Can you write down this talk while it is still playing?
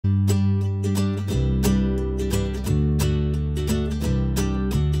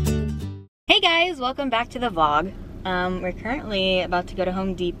welcome back to the vlog. We're currently about to go to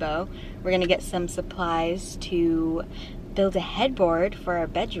Home Depot. We're gonna get some supplies to build a headboard for our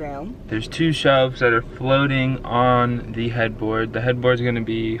bedroom. There's two shelves that are floating on the headboard. The headboard's gonna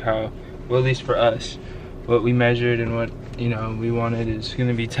be how, well, at least for us, what we measured and what we wanted is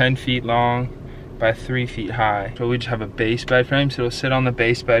gonna be 10 feet long by 3 feet high. So we just have a base bed frame, so it'll sit on the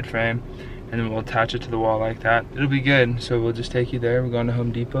base bed frame, and then we'll attach it to the wall like that. It'll be good. So we'll just take you there. We're going to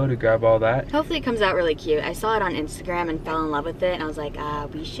Home Depot to grab all that. Hopefully it comes out really cute. I saw it on Instagram and fell in love with it, and I was like,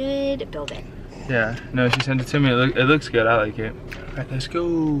 we should build it. Yeah, no, she sent it to me. It looks good. I like it. All right, let's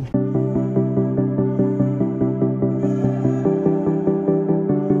go.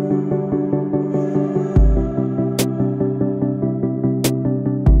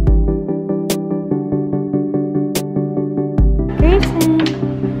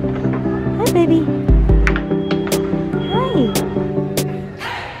 Baby. Hi.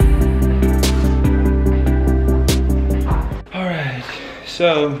 All right,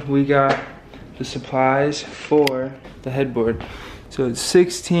 so we got the supplies for the headboard. So it's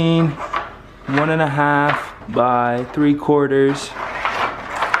 16, 1.5 by 3/4.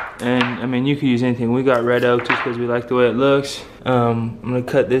 And I mean, you could use anything. We got red oak just because we like the way it looks. I'm gonna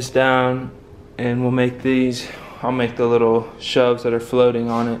cut this down and we'll make these. I'll make the little shelves that are floating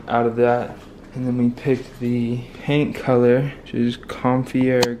on it out of that. And then we picked the paint color, which is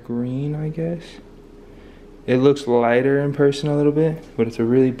Comfier green, I guess. It looks lighter in person a little bit, but it's a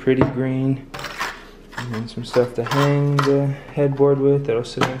really pretty green. And then some stuff to hang the headboard with that'll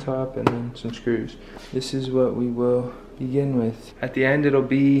sit on top, and then some screws. This is what we will begin with. At the end, it'll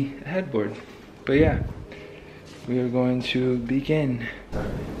be a headboard. But yeah, we are going to begin.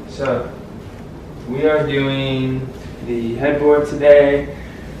 So, we are doing the headboard today,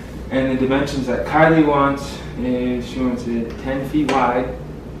 and the dimensions that Kylie wants is she wants it 10 feet wide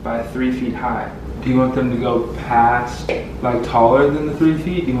by 3 feet high. Do you want them to go past, like taller than the 3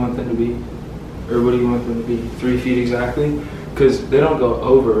 feet? Do you want them to be, or what do you want them to be? 3 feet exactly? Because they don't go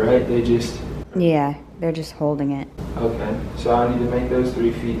over, right? They just... Yeah, they're just holding it. Okay, so I need to make those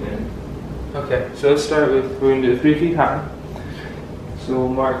 3 feet then. Okay, so let's start with, we're gonna do 3 feet high. So we'll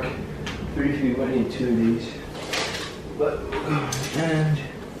mark 3 feet, we need 2 of these. But we'll go and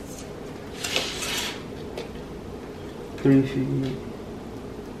 3 feet.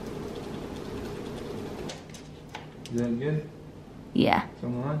 Is that good? Yeah.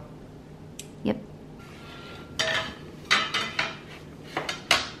 Something on? Yep.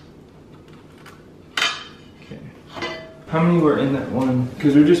 Okay. How many were in that one?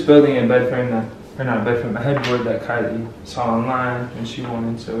 Because we're just building a bed frame that, or not a bed frame, a headboard that Kylie saw online and she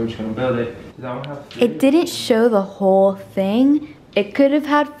wanted, so we're just gonna build it. Does that one have 3? It didn't show the whole thing. It could have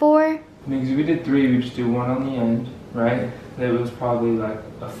had 4. I mean, because if we did 3, we just do 1 on the end, right? That was probably like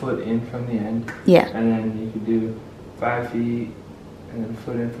a foot in from the end. Yeah. And then you could do 5 feet and then a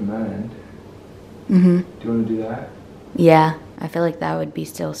foot in from that end. Mm-hmm. Do you want to do that? Yeah, I feel like that would be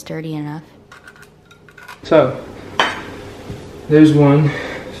still sturdy enough. So, there's 1.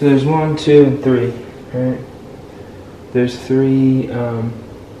 So there's 1, 2, and 3, right? There's 3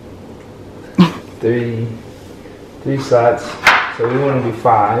 slots. So we want to do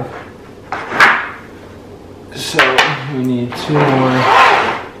 5. So we need 2 more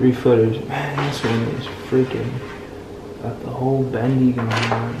 3-footers. Man, this one is freaking got the whole bendy going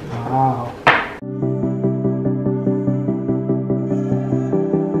on. Wow.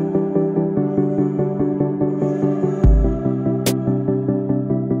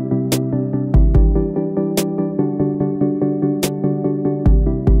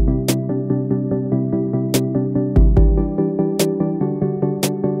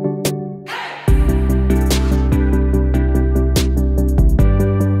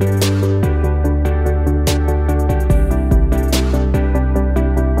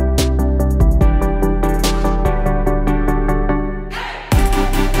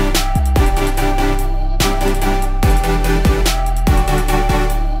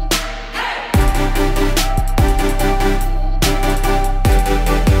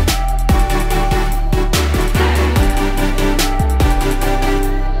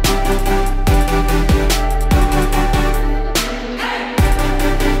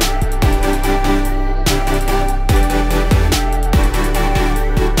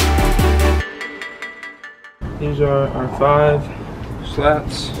 These are our 5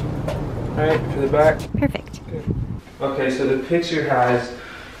 slats, right, for the back. Perfect. Okay, so the picture has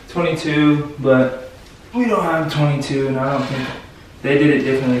 22, but we don't have 22, and I don't think they did it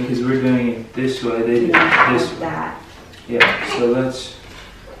differently because we're doing it this way. They did it this way. Yeah, so let's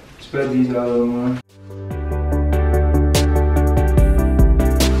spread these out a little more.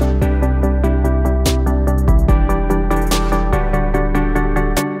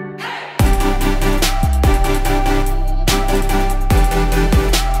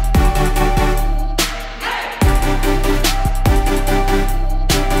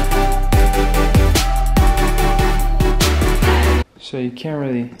 you can't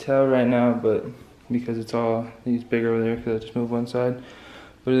really tell right now, but because it's all these big over there, because I just moved one side.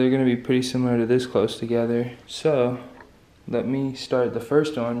 But they're gonna be pretty similar to this close together. So let me start the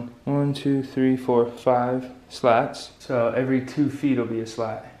first one. 1, 2, 3, 4, 5 slats. So every 2 feet will be a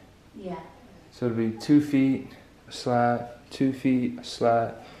slat. Yeah. So it'll be 2 feet, a slat, 2 feet, a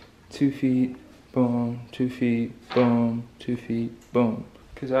slat, 2 feet, boom, 2 feet, boom, 2 feet, boom.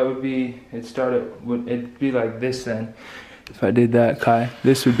 Because that would be, it'd be like this then. If I did that, Kai,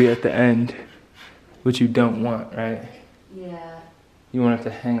 this would be at the end, which you don't want, right? Yeah. You want it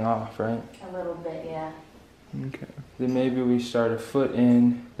to hang off, right? A little bit, yeah. Okay. Then maybe we start a foot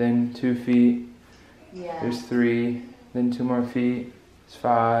in, then 2 feet. Yeah. There's 3, then 2 more feet. It's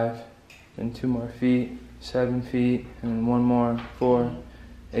 5, then 2 more feet, 7 feet, and then 1 more, 4,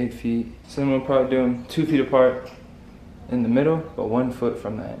 8 feet. So then we'll probably do them 2 feet apart in the middle, but 1 foot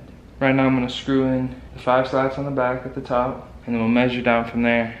from the end. Right now I'm gonna screw in the 5 slats on the back at the top, and then we'll measure down from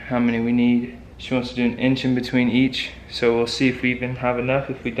there how many we need. She wants to do 1 inch in between each, so we'll see if we even have enough.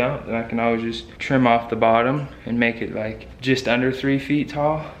 If we don't, then I can always just trim off the bottom and make it like just under 3 feet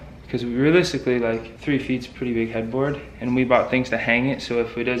tall. Because realistically, like 3 feet's a pretty big headboard, and we bought things to hang it, so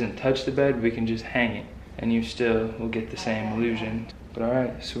if it doesn't touch the bed, we can just hang it, and you still will get the same illusion. But all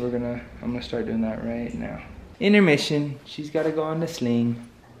right, so I'm gonna start doing that right now. Intermission. She's gotta go on the sling.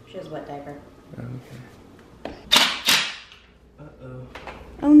 She has wet diaper. Okay. Uh-oh.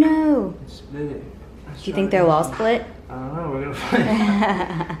 Oh no. Split it. Do you think they'll all split? I don't know, we're gonna find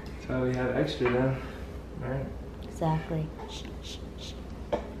out. That's why we have extra then. Alright. Exactly.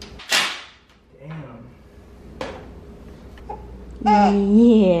 Damn.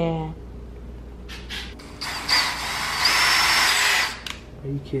 Yeah. Are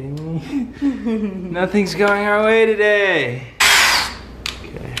you kidding me? Nothing's going our way today.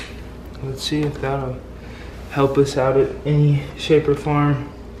 Okay. Let's see if that'll help us out in any shape or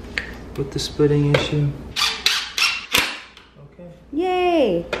form with the splitting issue. Okay.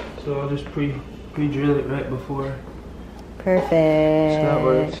 Yay. So I'll just pre-drill it right before. Perfect. So that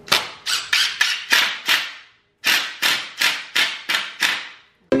works.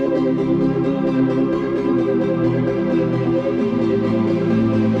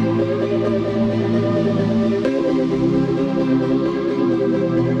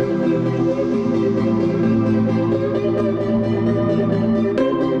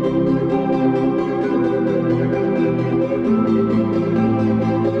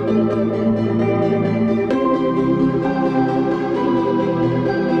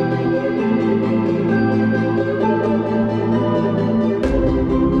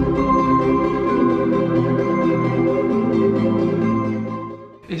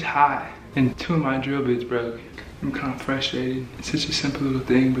 It's hot, and 2 of my drill bits broke. I'm kind of frustrated. It's such a simple little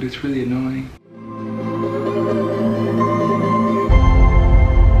thing, but it's really annoying.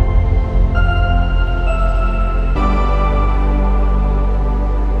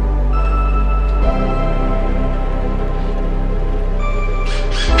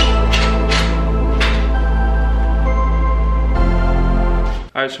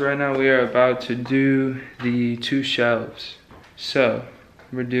 Alright, so right now we are about to do the 2 shelves. So,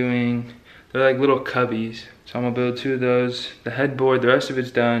 we're doing, they're like little cubbies. So I'm gonna build 2 of those. The headboard, the rest of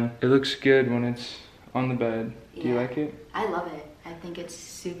it's done. It looks good when it's on the bed. Do you like it? I love it. I think it's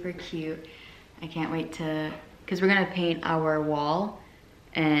super cute. I can't wait to, because we're gonna paint our wall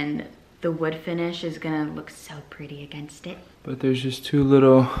and the wood finish is gonna look so pretty against it. But there's just 2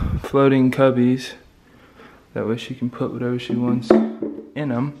 little floating cubbies. That way she can put whatever she wants in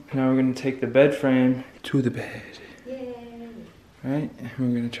them. Now we're gonna take the bed frame to the bed. Yay. Right, and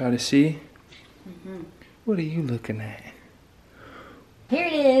we're gonna try to see. What are you looking at? Here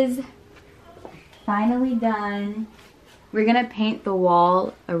it is. Finally done. We're gonna paint the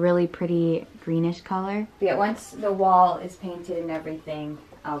wall a really pretty greenish color. Yeah, once the wall is painted and everything,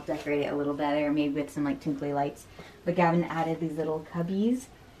 I'll decorate it a little better, maybe with some like twinkly lights. But Gavin added these little cubbies,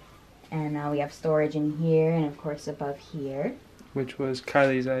 and now we have storage in here and of course above here. Which was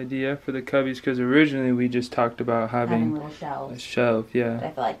Kylie's idea for the cubbies, because originally we just talked about having little shelves. a shelf, yeah. But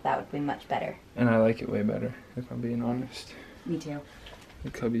I feel like that would be much better. And I like it way better, if I'm being honest. Me too. The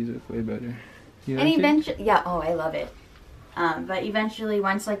cubbies look way better. You And like eventually, yeah, oh, I love it. But eventually,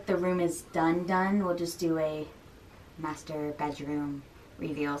 once like the room is done, we'll just do a master bedroom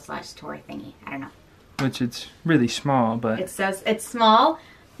reveal / tour thingy. I don't know. Which it's really small, but It's small,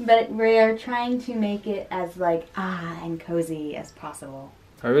 but we are trying to make it as like and cozy as possible.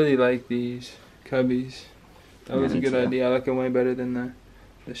 I really like these cubbies. That was a good idea. I like them way better than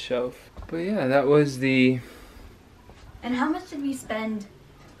the shelf. But yeah, that was the. And how much did we spend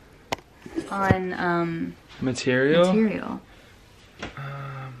on Material?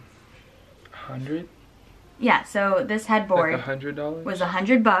 100? Yeah, so this headboard Like $100? was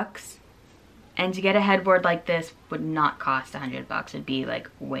 $100, and to get a headboard like this would not cost $100. It'd be like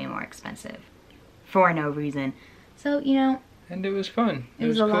way more expensive for no reason. So, you know. And it was fun. It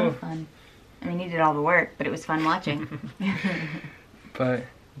was a lot of fun. I mean, you did all the work, but it was fun watching. But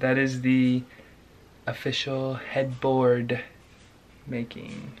that is the official headboard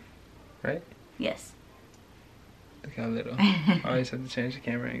making, right? Yes. Look how little. I always have to change the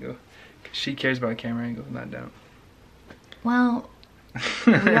camera angle. She cares about camera angles, not don't. Well,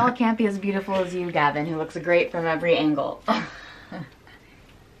 we all can't be as beautiful as you, Gavin, who looks great from every angle.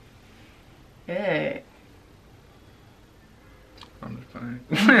 Hey. I'm fine.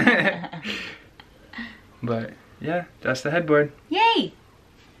 But yeah, that's the headboard. Yay!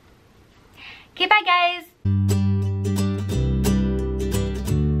 Okay, bye guys!